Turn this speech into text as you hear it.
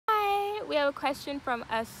we have a question from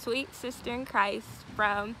a sweet sister in Christ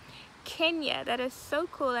from Kenya. That is so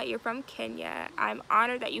cool that you're from Kenya. I'm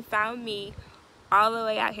honored that you found me all the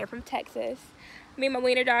way out here from Texas. Me and my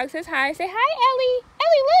wiener dog says hi. Say hi, Ellie.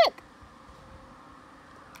 Ellie, look.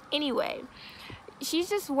 Anyway, she's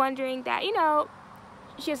just wondering that, you know,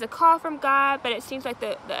 she has a call from God, but it seems like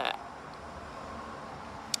the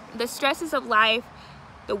stresses of life,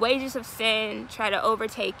 the wages of sin try to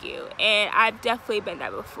overtake you. And I've definitely been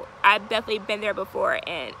there before. I've definitely been there before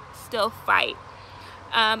and still fight.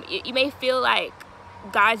 You may feel like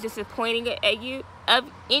God's disappointing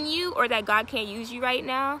in you, or that God can't use you right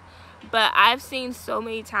now. But I've seen so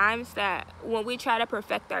many times that when we try to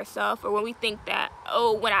perfect ourselves, or when we think that,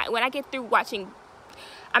 oh, when I get through watching,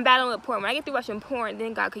 I'm battling with porn. When I get through watching porn,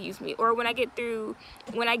 then God could use me. Or when I get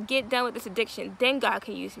done with this addiction, then God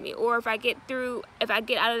can use me. Or if I get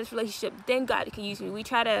out of this relationship, then God can use me. We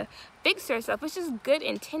try to fix ourselves, which is good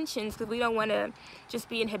intentions, because we don't want to just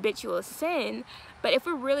be in habitual sin. But if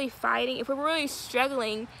we're really fighting, if we're really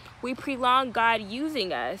struggling, we prolong God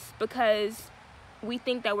using us because we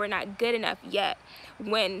think that we're not good enough yet.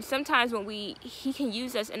 When sometimes He can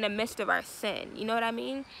use us in the midst of our sin. You know what I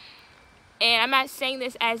mean? And I'm not saying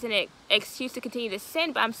this as an excuse to continue to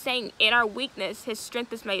sin, but I'm saying in our weakness, His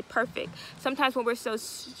strength is made perfect. Sometimes when we're so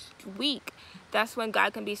weak, that's when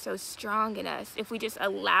God can be so strong in us, if we just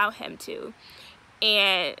allow Him to.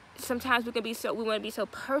 And sometimes we want to be so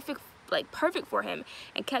perfect, like perfect for Him.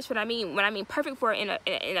 And catch what I mean when I mean perfect for in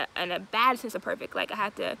a bad sense of perfect. Like I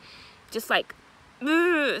have to just like,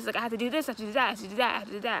 it's like I have to do this, I have to do that, I have to do that, I have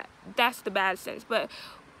to do that. That's the bad sense. But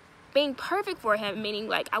being perfect for Him, meaning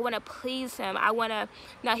like I want to please Him.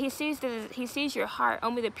 Now He sees your heart.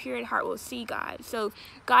 Only the pure in heart will see God. So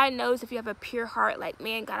God knows if you have a pure heart, like,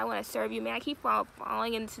 man, God, I want to serve you. Man, I keep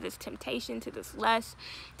falling into this temptation, to this lust,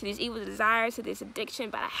 to these evil desires, to this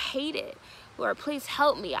addiction, but I hate it. Lord, please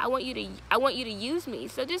help me. I want you to use me.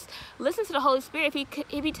 So just listen to the Holy Spirit.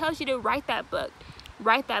 If He tells you to write that book,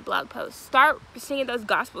 write that blog post, start singing those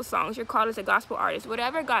gospel songs. You're called as a gospel artist.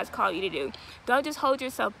 Whatever God's called you to do, don't just hold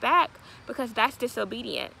yourself back, because that's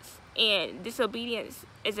disobedience. And disobedience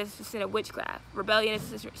is a sin of witchcraft. Rebellion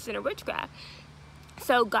is a sin of witchcraft.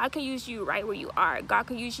 So God can use you right where you are. God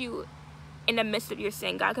can use you in the midst of your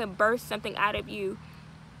sin. God can burst something out of you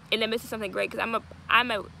in the midst of something great. Because I'm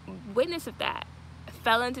a witness of that.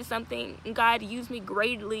 Fell into something, and God used me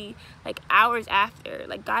greatly like hours after.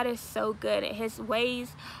 Like, God is so good, and His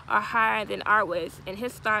ways are higher than our ways, and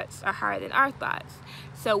His thoughts are higher than our thoughts.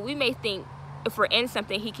 So we may think if we're in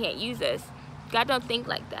something He can't use us. God don't think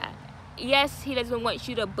like that. Yes, He doesn't want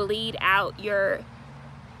you to bleed out your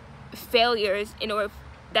failures in order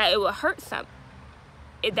that it will hurt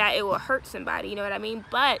somebody, you know what I mean?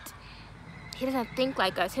 But He doesn't think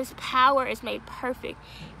like us. His power is made perfect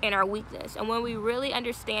in our weakness. And when we really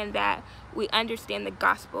understand that, we understand the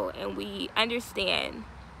gospel, and we understand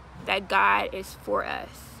that God is for us.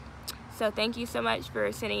 So thank you so much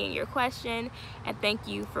for sending in your question, and thank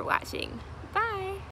you for watching.